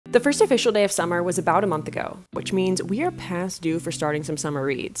The first official day of summer was about a month ago, which means we are past due for starting some summer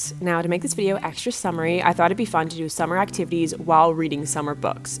reads. Now, to make this video extra summery, I thought it'd be fun to do summer activities while reading summer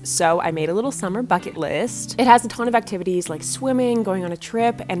books. So I made a little summer bucket list. It has a ton of activities like swimming, going on a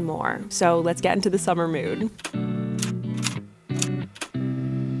trip, and more. So let's get into the summer mood.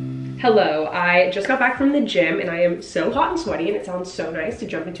 Hello, I just got back from the gym and I am so hot and sweaty and it sounds so nice to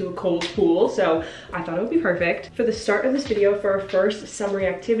jump into a cold pool, so I thought it would be perfect for the start of this video for our first summery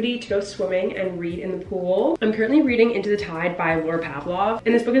activity to go swimming and read in the pool. I'm currently reading Into the Tide by Laura Pavlov,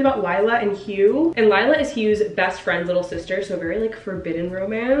 and this book is about Lila and Hugh, and Lila is Hugh's best friend's little sister, so very like forbidden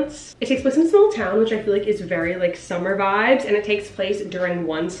romance. It takes place in a small town, which I feel like is very like summer vibes, and it takes place during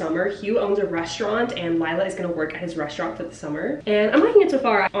one summer. Hugh owns a restaurant and Lila is gonna work at his restaurant for the summer, and I'm liking it so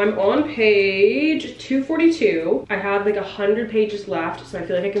far. I'm on page 242. I have like 100 pages left, so I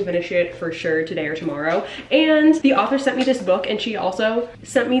feel like I can finish it for sure today or tomorrow. And the author sent me this book, and she also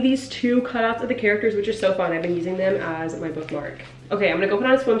sent me these two cutouts of the characters, which is so fun. I've been using them as my bookmark. Okay, I'm gonna go put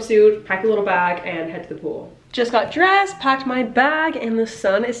on a swimsuit, pack a little bag, and head to the pool. Just got dressed, packed my bag, and the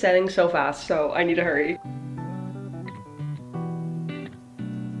sun is setting so fast, so I need to hurry.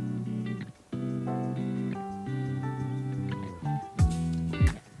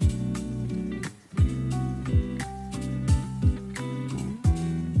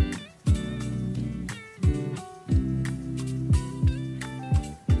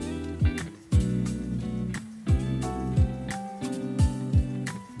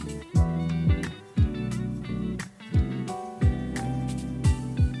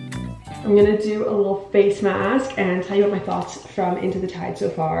 I'm gonna do a little face mask and tell you what my thoughts from Into the Tide so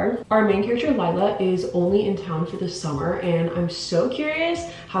far. Our main character, Lila, is only in town for the summer, and I'm so curious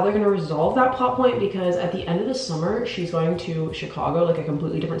how they're gonna resolve that plot point, because at the end of the summer, she's going to Chicago, like a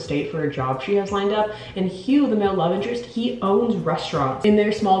completely different state, for a job she has lined up. And Hugh, the male love interest, he owns restaurants in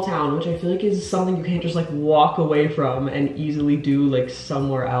their small town, which I feel like is something you can't just like walk away from and easily do like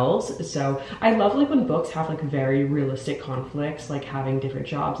somewhere else. So I love like when books have like very realistic conflicts, like having different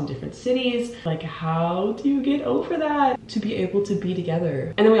jobs in different cities. Like, how do you get over that to be able to be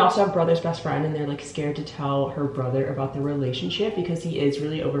together? And then we also have brother's best friend, and they're like scared to tell her brother about their relationship because he is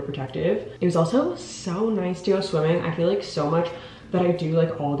really overprotective. It was also so nice to go swimming. I feel like so much that I do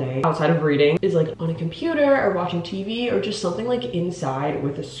like all day outside of reading is like on a computer or watching TV or just something like inside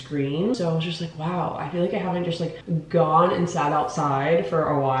with a screen. So I was just like, wow, I feel like I haven't just like gone and sat outside for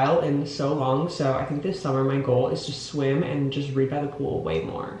a while in so long. So I think this summer my goal is to swim and just read by the pool way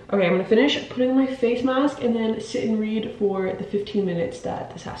more. Okay, I'm gonna finish putting on my face mask and then sit and read for the 15 minutes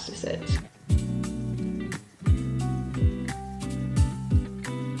that this has to sit.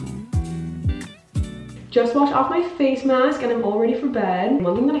 Just washed off my face mask and I'm all ready for bed.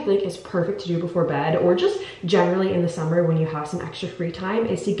 One thing that I feel like is perfect to do before bed, or just generally in the summer when you have some extra free time,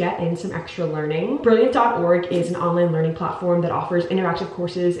 is to get in some extra learning. Brilliant.org is an online learning platform that offers interactive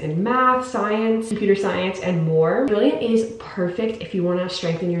courses in math, science, computer science, and more. Brilliant is perfect if you want to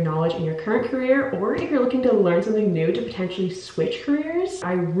strengthen your knowledge in your current career, or if you're looking to learn something new to potentially switch careers.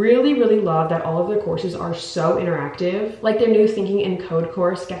 I really love that all of their courses are so interactive. Like their new Thinking in Code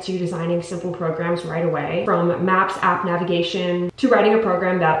course gets you designing simple programs right away, from maps, app navigation, to writing a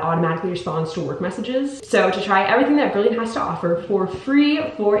program that automatically responds to work messages. So to try everything that Brilliant has to offer for free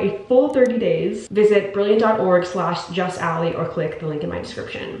for a full 30 days, visit brilliant.org/JustAli or click the link in my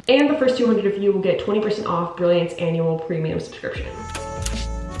description. And the first 200 of you will get 20% off Brilliant's annual premium subscription.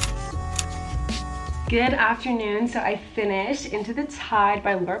 Good afternoon. So I finished Into the Tide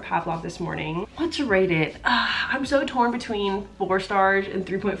by Laura Pavlov this morning. What to rate it? I'm so torn between 4 stars and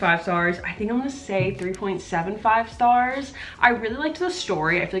 3.5 stars. I think I'm gonna say 3.75 stars. I really liked the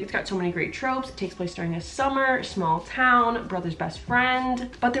story. I feel like it's got so many great tropes. It takes place during a summer, small town, brother's best friend.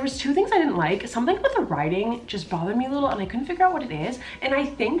 But there was 2 things I didn't like. Something with the writing just bothered me a little and I couldn't figure out what it is. And I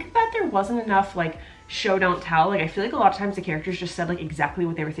think that there wasn't enough like show don't tell. Like I feel like a lot of times the characters just said like exactly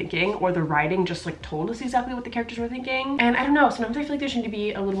what they were thinking, or the writing just like told us exactly what the characters were thinking. And I don't know, sometimes I feel like there should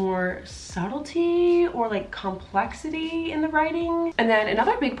be a little more subtlety or like complexity in the writing. And then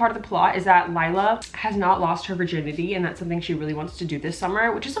another big part of the plot is that Lila has not lost her virginity, and that's something she really wants to do this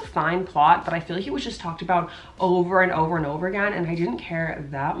summer, which is a fine plot, but I feel like it was just talked about over and over and over again, and I didn't care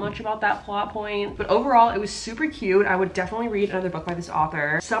that much about that plot point. But overall, it was super cute. I would definitely read another book by this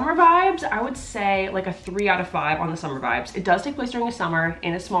author. Summer vibes, I would say like like a 3 out of 5 on the summer vibes. It does take place during the summer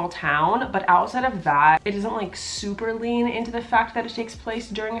in a small town, but outside of that, it doesn't like super lean into the fact that it takes place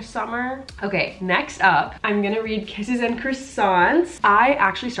during a summer. Okay, next up, I'm gonna read Kisses and Croissants. I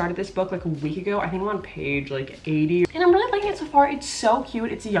actually started this book like a week ago. I think I'm on page like 80, and I'm really liking it so far. It's so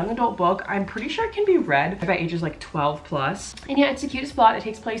cute. It's a young adult book. I'm pretty sure it can be read by ages like 12 plus. And yeah, it's the cutest plot. It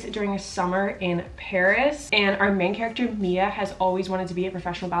takes place during a summer in Paris, and our main character Mia has always wanted to be a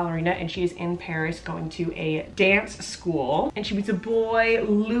professional ballerina, and she is in Paris going to a dance school, and she meets a boy,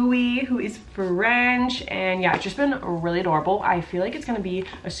 Louis, who is French. And yeah, it's just been really adorable. I feel like it's gonna be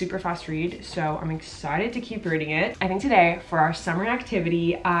a super fast read, so I'm excited to keep reading it. I think today for our summer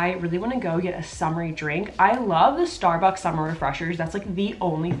activity, I really want to go get a summery drink. I love the Starbucks summer refreshers. That's like the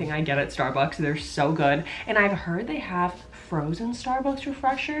only thing I get at Starbucks. They're so good, and I've heard they have frozen Starbucks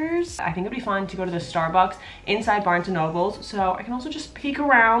refreshers. I think it'd be fun to go to the Starbucks inside Barnes & Noble's, so I can also just peek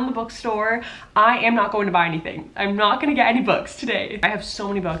around the bookstore. I am not going to buy anything. I'm not gonna get any books today. I have so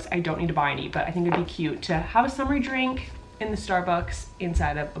many books, I don't need to buy any, but I think it'd be cute to have a summery drink in the Starbucks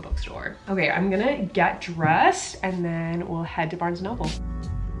inside of a bookstore. Okay, I'm gonna get dressed and then we'll head to Barnes & Noble.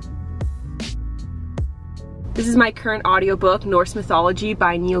 This is my current audiobook, Norse Mythology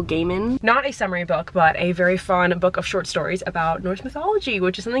by Neil Gaiman. Not a summary book, but a very fun book of short stories about Norse mythology,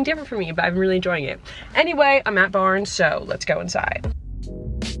 which is something different for me, but I'm really enjoying it. Anyway, I'm at Barnes, so let's go inside.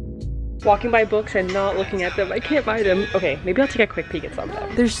 Walking by books and not looking at them, I can't buy them. Okay, maybe I'll take a quick peek at some of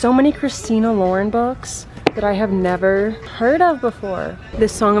them. There's so many Christina Lauren books that I have never heard of before.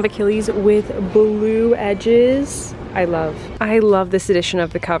 This Song of Achilles with blue edges. I love this edition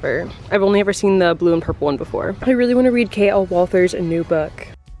of the cover. I've only ever seen the blue and purple one before. I really want to read K.L. Walther's new book.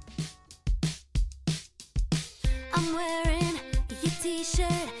 I'm wearing your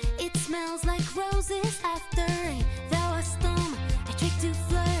t-shirt. It smells like roses after rain. There was storm. I tried to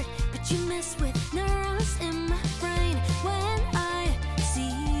flirt, but you mess with neurons in my brain. When I see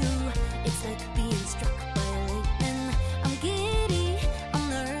you, it's like being struck by lightning. I'm giddy, I'm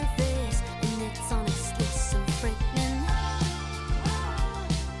nervous, and it's honestly so frightening.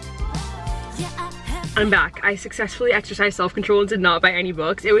 I'm back. I successfully exercised self-control and did not buy any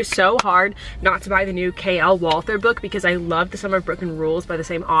books. It was so hard not to buy the new K.L. Walther book because I love The Summer of Broken Rules by the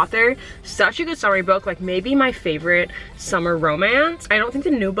same author. Such a good summery book, like maybe my favorite summer romance. I don't think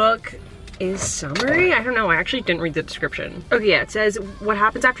the new book is summery. I don't know, I actually didn't read the description. Okay, yeah, it says what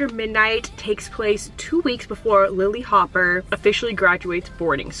happens after midnight takes place 2 weeks before Lily Hopper officially graduates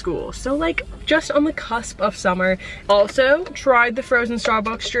boarding school. So like just on the cusp of summer. Also tried the frozen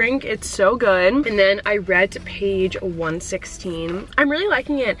Starbucks drink. It's so good. And then I read page 116. I'm really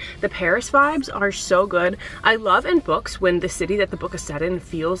liking it. The Paris vibes are so good. I love in books when the city that the book is set in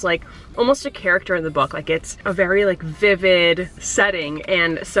feels like almost a character in the book. Like it's a very like vivid setting.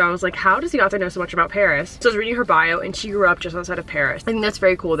 And so I was like, how does the author know so much about Paris? So I was reading her bio and she grew up just outside of Paris. I think that's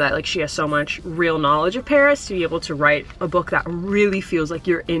very cool that like she has so much real knowledge of Paris to be able to write a book that really feels like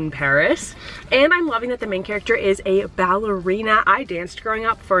you're in Paris. And I'm loving that the main character is a ballerina. I danced growing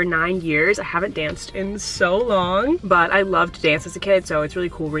up for 9 years. I haven't danced in so long, but I loved to dance as a kid, so it's really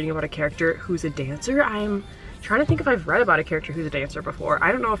cool reading about a character who's a dancer. I'm trying to think if I've read about a character who's a dancer before.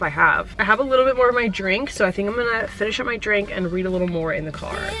 I don't know if I have. I have a little bit more of my drink, so I think I'm gonna finish up my drink and read a little more in the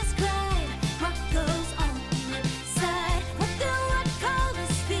car.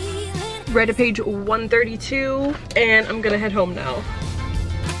 Read to page 132, and I'm gonna head home now.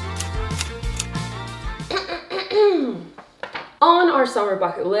 On our summer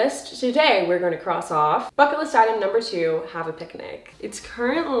bucket list, today we're going to cross off bucket list item number 2, have a picnic. It's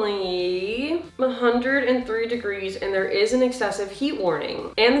currently 103 degrees and there is an excessive heat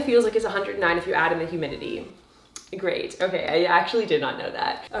warning. And it feels like it's 109 if you add in the humidity. Great. Okay, I actually did not know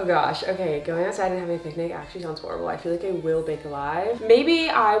that. Oh gosh, okay, going outside and having a picnic actually sounds horrible. I feel like I will bake alive. Maybe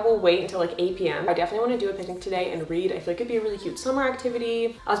I will wait until like 8 p.m. I definitely want to do a picnic today and read. I feel like it'd be a really cute summer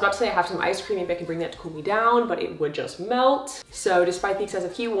activity. I was about to say I have some ice cream, maybe I can bring that to cool me down, but it would just melt. So despite the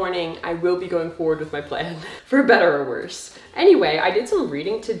excessive heat warning, I will be going forward with my plan, for better or worse. Anyway, I did some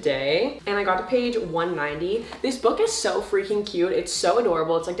reading today and I got to page 190. This book is so freaking cute. It's so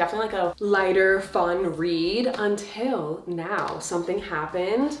adorable. It's like definitely like a lighter, fun read until now something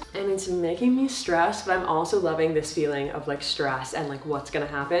happened and it's making me stressed, but I'm also loving this feeling of like stress and like what's gonna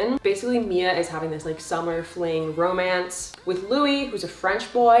happen. Basically, Mia is having this like summer fling romance with Louis, who's a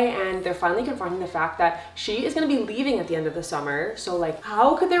French boy, and they're finally confronting the fact that she is gonna be leaving at the end of the summer. So like,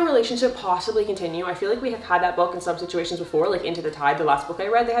 how could their relationship possibly continue? I feel like we have had that book in some situations before, like Into the Tide, the last book I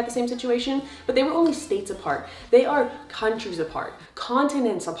read, they had the same situation, but they were only states apart. They are countries apart,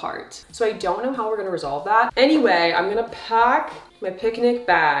 continents apart. So I don't know how we're gonna resolve that. Anyway, I'm gonna pack my picnic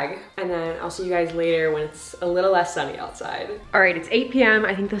bag, and then I'll see you guys later when it's a little less sunny outside. All right, it's 8 p.m.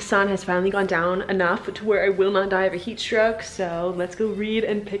 I think the sun has finally gone down enough to where I will not die of a heat stroke, so let's go read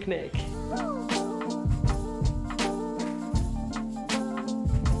and picnic.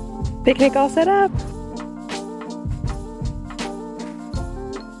 Picnic all set up.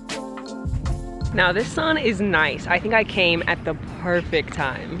 Now this sun is nice. I think I came at the perfect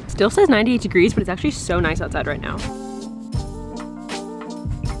time. Still says 98 degrees, but it's actually so nice outside right now.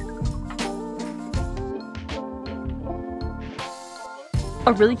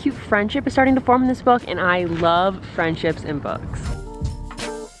 A really cute friendship is starting to form in this book, and I love friendships in books.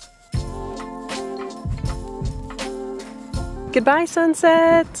 Goodbye,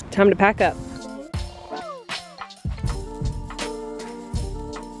 sunset. Time to pack up.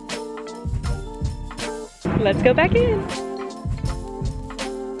 Let's go back in.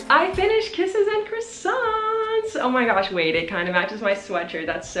 I finished Kisses and Croissants. Oh my gosh, wait, it kind of matches my sweatshirt.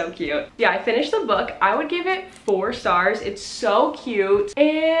 That's so cute. Yeah, I finished the book. I would give it 4 stars. It's so cute.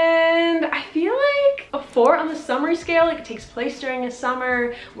 And I feel like a 4 on the summary scale. Like, it takes place during a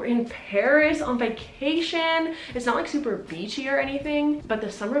summer. We're in Paris on vacation. It's not like super beachy or anything, but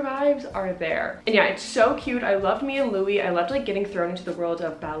the summer vibes are there. And yeah, it's so cute. I loved Mia and Louis. I loved like getting thrown into the world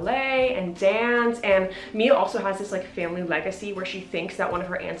of ballet and dance. And Mia also has this like family legacy where she thinks that one of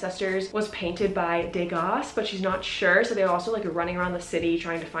her ancestors was painted by Degas, but she's not sure. So they're also like running around the city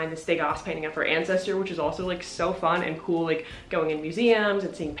trying to find this Degas painting of her ancestor, which is also like so fun and cool, like going in museums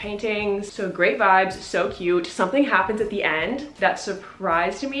and seeing paintings. So great vibes, so cute. Something happens at the end that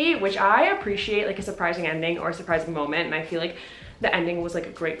surprised me, which I appreciate, like a surprising ending or a surprising moment, and I feel like the ending was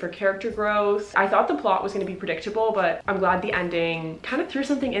like great for character growth. I thought the plot was going to be predictable, but I'm glad the ending kind of threw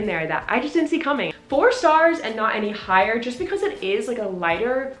something in there that I just didn't see coming. 4 stars and not any higher, just because it is like a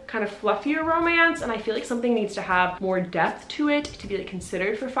lighter, kind of fluffier romance, and I feel like something needs to have more depth to it to be like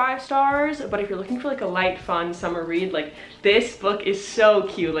considered for 5 stars. But if you're looking for like a light, fun summer read, like this book is so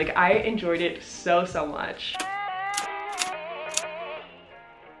cute. Like I enjoyed it so much.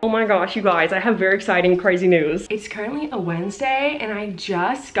 Oh my gosh, you guys, I have very exciting, crazy news. It's currently a Wednesday and I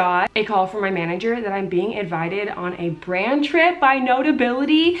just got a call from my manager that I'm being invited on a brand trip by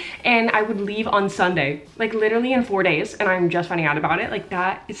Notability, and I would leave on Sunday, like literally in 4 days, and I'm just finding out about it. Like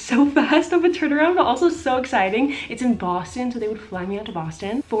that is so fast of a turnaround, but also so exciting. It's in Boston, so they would fly me out to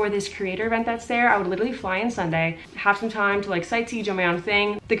Boston for this creator event that's there. I would literally fly in Sunday, have some time to like sightsee, do my own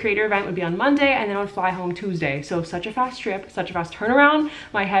thing. The creator event would be on Monday, and then I would fly home Tuesday. So such a fast trip, such a fast turnaround.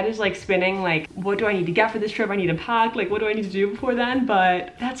 My head is like spinning, like what do I need to get for this trip? I need to pack, like what do I need to do before then?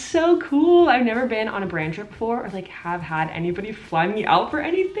 But that's so cool. I've never been on a brand trip before, or like have had anybody fly me out for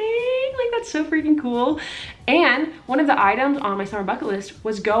anything. Like that's so freaking cool. And one of the items on my summer bucket list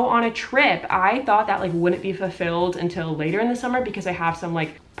was go on a trip. I thought that like wouldn't be fulfilled until later in the summer because I have some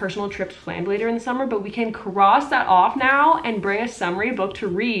like personal trips planned later in the summer, but we can cross that off now and bring a summary book to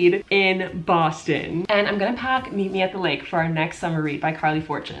read in Boston. And I'm gonna pack Meet Me at the Lake for our next summer read by Carly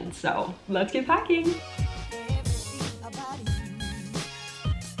Fortune. So let's get packing.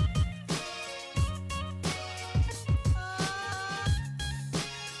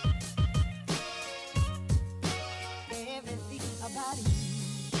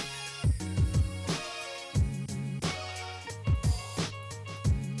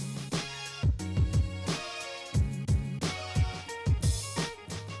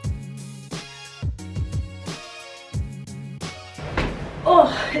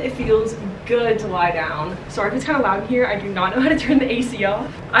 Oh, it feels good to lie down. Sorry if it's kind of loud in here. I do not know how to turn the AC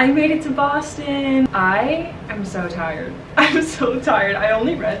off. I made it to Boston. I am so tired. I'm so tired. I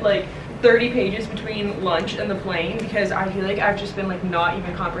only read like 30 pages between lunch and the plane because I feel like I've just been like not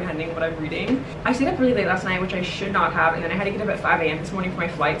even comprehending what I'm reading. I stayed up really late last night, which I should not have, and then I had to get up at 5 a.m. this morning for my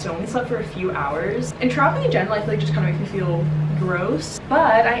flight, so I only slept for a few hours. And traveling in general, I feel like just kind of makes me feel gross,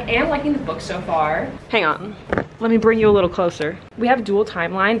 but I am liking the book so far. Hang on. Let me bring you a little closer. We have a dual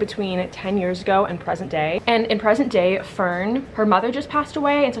timeline between 10 years ago and present day. And in present day, Fern, her mother just passed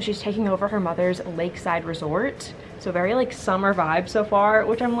away, and so she's taking over her mother's lakeside resort. So very like summer vibe so far,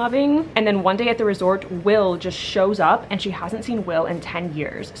 which I'm loving. And then one day at the resort, Will just shows up, and she hasn't seen Will in 10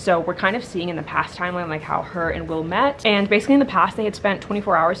 years. So we're kind of seeing in the past timeline like how her and Will met. And basically in the past they had spent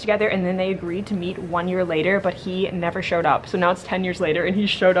 24 hours together, and then they agreed to meet 1 year later, but he never showed up. So now it's 10 years later and he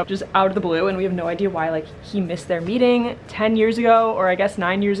showed up just out of the blue, and we have no idea why. Like he missed their meeting 10 years ago, or I guess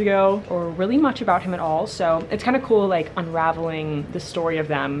 9 years ago, or really much about him at all. So it's kind of cool like unraveling the story of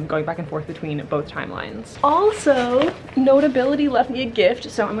them going back and forth between both timelines. Also, Notability left me a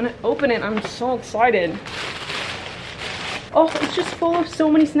gift, so I'm gonna open it. I'm so excited. Oh, it's just full of so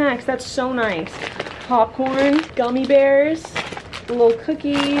many snacks. That's so nice. Popcorn, gummy bears, little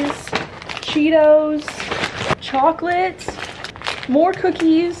cookies, Cheetos, chocolate, more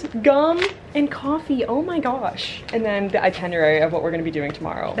cookies, gum, and coffee. Oh my gosh. And then the itinerary of what we're gonna be doing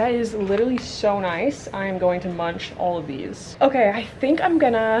tomorrow. That is literally so nice. I am going to munch all of these. Okay, I think I'm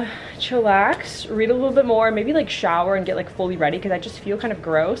gonna chillax, read a little bit more, maybe like shower and get like fully ready because I just feel kind of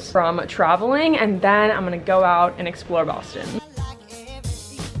gross from traveling, and then I'm gonna go out and explore Boston.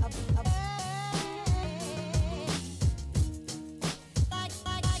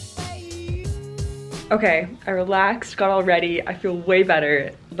 Okay, I relaxed, got all ready. I feel way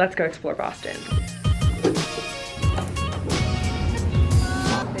better. Let's go explore Boston.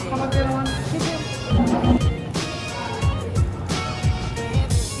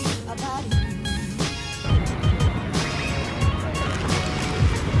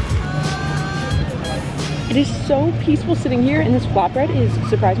 It is so peaceful sitting here, and this flatbread is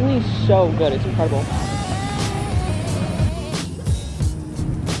surprisingly so good. It's incredible.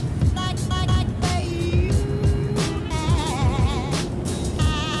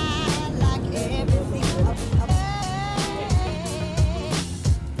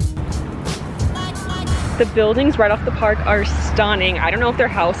 The buildings right off the park are stunning. I don't know if they're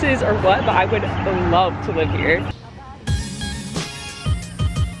houses or what, but I would love to live here.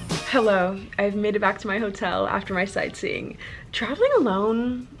 Hello, I've made it back to my hotel after my sightseeing. Traveling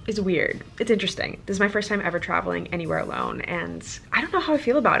alone is weird. It's interesting. This is my first time ever traveling anywhere alone, and I don't know how I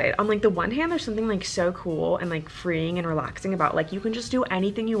feel about it. On like the one hand, there's something like so cool and like freeing and relaxing about like you can just do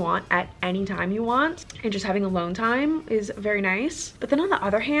anything you want at any time you want, and just having alone time is very nice. But then on the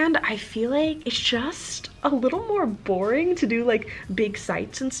other hand, I feel like it's just a little more boring to do like big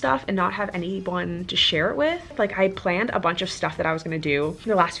sites and stuff and not have anyone to share it with. Like I planned a bunch of stuff that I was gonna do in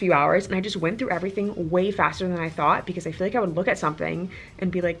the last few hours, and I just went through everything way faster than I thought because I feel like I would look at something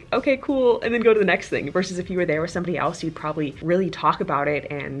and be like, okay, cool, and then go to the next thing. Versus if you were there with somebody else, you'd probably really talk about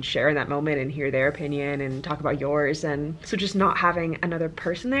it and share in that moment and hear their opinion and talk about yours. And so just not having another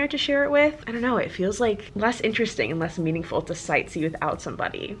person there to share it with, I don't know, it feels like less interesting and less meaningful to sightsee without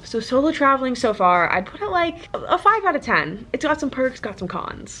somebody. So solo traveling so far, I'd put it like a 5 out of 10. It's got some perks, got some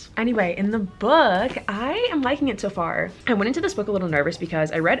cons. Anyway, in the book, I am liking it so far. I went into this book a little nervous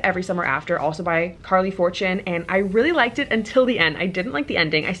because I read Every Summer After, also by Carly Fortune, and I really liked it until the end. I didn't like the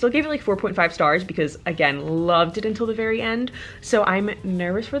ending. I still gave it like 4.5 stars because, again, loved it until the very end. So I'm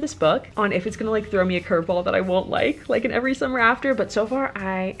nervous for this book on if it's gonna like throw me a curveball that I won't like in Every Summer After, but so far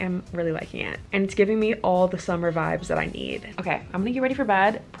I am really liking it. And it's giving me all the summer vibes that I need. Okay, I'm gonna get ready for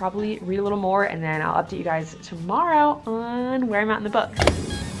bed, probably read a little more, and then I'll update you guys tomorrow on where I'm at in the book.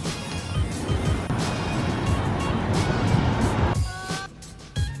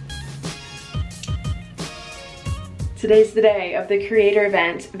 Today's the day of the creator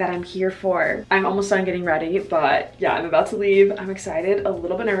event that I'm here for. I'm almost done getting ready, but yeah, I'm about to leave. I'm excited, a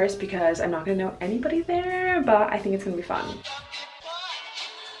little bit nervous because I'm not gonna know anybody there, but I think it's gonna be fun.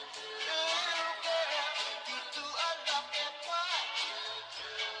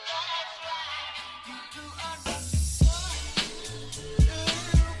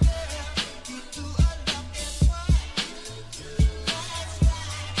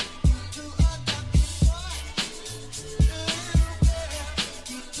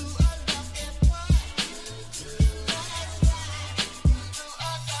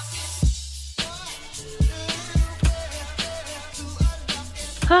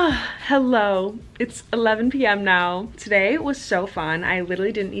 Hello, it's 11 p.m. now. Today was so fun. I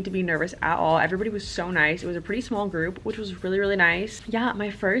literally didn't need to be nervous at all. Everybody was so nice. It was a pretty small group, which was really, really nice. Yeah,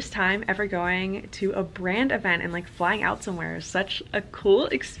 my first time ever going to a brand event and like flying out somewhere is such a cool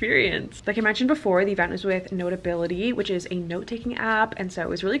experience. Like I mentioned before, the event was with Notability, which is a note-taking app, and so it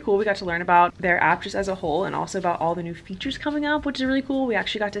was really cool. We got to learn about their app just as a whole and also about all the new features coming up, which is really cool. We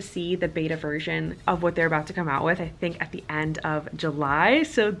actually got to see the beta version of what they're about to come out with, I think at the end of July,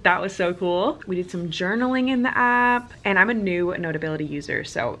 so that was so cool. We did some journaling in the app, and I'm a new Notability user,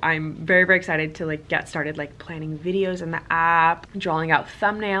 so I'm very, very excited to like get started like planning videos in the app, drawing out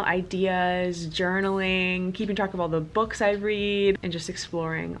thumbnail ideas, journaling, keeping track of all the books I read, and just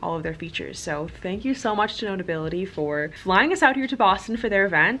exploring all of their features. So thank you so much to Notability for flying us out here to Boston for their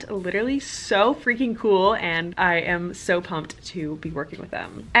event. Literally so freaking cool, and I am so pumped to be working with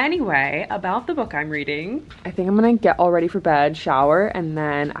them. Anyway, about the book I'm reading, I think I'm gonna get all ready for bed, shower, and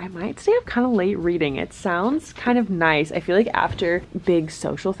then I might stay up kind of late reading. It sounds kind of nice. I feel like after big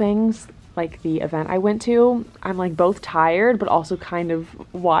social things like the event I went to, I'm like both tired but also kind of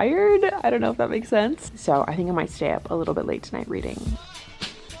wired. I don't know if that makes sense. So I think I might stay up a little bit late tonight reading.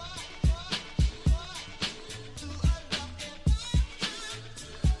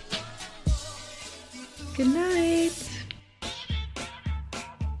 Good night.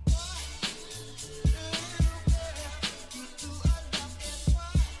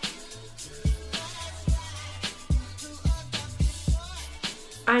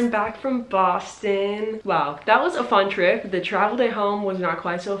 I'm back from Boston. Wow, that was a fun trip. The travel day home was not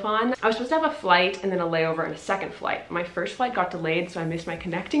quite so fun. I was supposed to have a flight and then a layover and a second flight. My first flight got delayed, so I missed my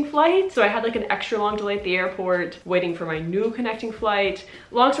connecting flight. So I had like an extra long delay at the airport waiting for my new connecting flight.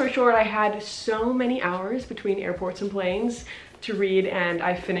 Long story short, I had so many hours between airports and planes to read, and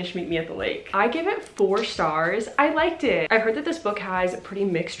I finished Meet Me at the Lake. I give it 4 stars. I liked it. I've heard that this book has pretty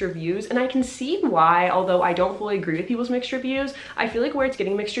mixed reviews, and I can see why, although I don't fully agree with people's mixed reviews. I feel like where it's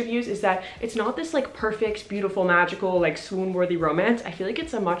getting mixed reviews is that it's not this like perfect, beautiful, magical, like swoon-worthy romance. I feel like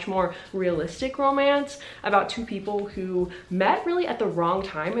it's a much more realistic romance about 2 people who met really at the wrong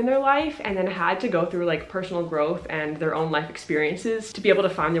time in their life and then had to go through like personal growth and their own life experiences to be able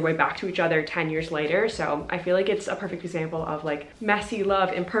to find their way back to each other 10 years later. So I feel like it's a perfect example of like messy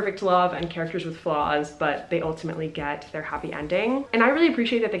love, imperfect love, and characters with flaws, but they ultimately get their happy ending. And I really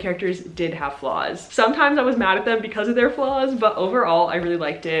appreciate that the characters did have flaws. Sometimes I was mad at them because of their flaws, but overall I really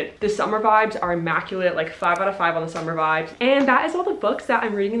liked it. The summer vibes are immaculate, like 5 out of 5 on the summer vibes. And that is all the books that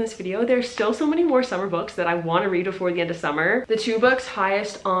I'm reading in this video. There's still so many more summer books that I want to read before the end of summer. The 2 books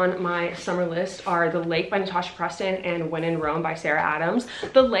highest on my summer list are The Lake by Natasha Preston and When in Rome by Sarah Adams.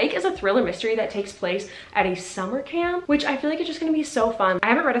 The Lake is a thriller mystery that takes place at a summer camp, which I feel like it's just gonna be so fun. I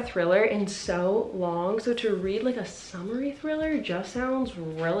haven't read a thriller in so long, so to read like a summery thriller just sounds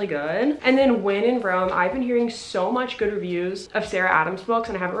really good. And then When in Rome, I've been hearing so much good reviews of Sarah Adams books,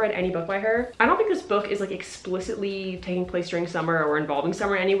 and I haven't read any book by her. I don't think this book is like explicitly taking place during summer or involving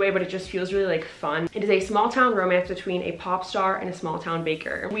summer anyway, but it just feels really like fun. It is a small town romance between a pop star and a small town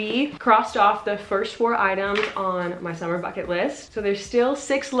baker. We crossed off the first 4 items on my summer bucket list, so there's still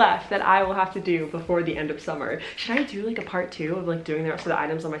 6 left that I will have to do before the end of summer. Should I do like a part 2 of like doing the rest of the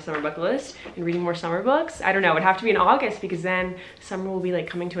items on my summer bucket list and reading more summer books? I don't know. It'd have to be in August because then summer will be like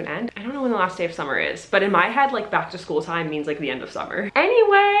coming to an end. I don't know when the last day of summer is, but in my head, like back to school time means like the end of summer.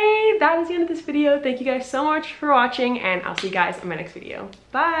 Anyway, that is the end of this video. Thank you guys so much for watching, and I'll see you guys in my next video.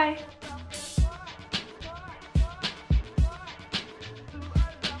 Bye.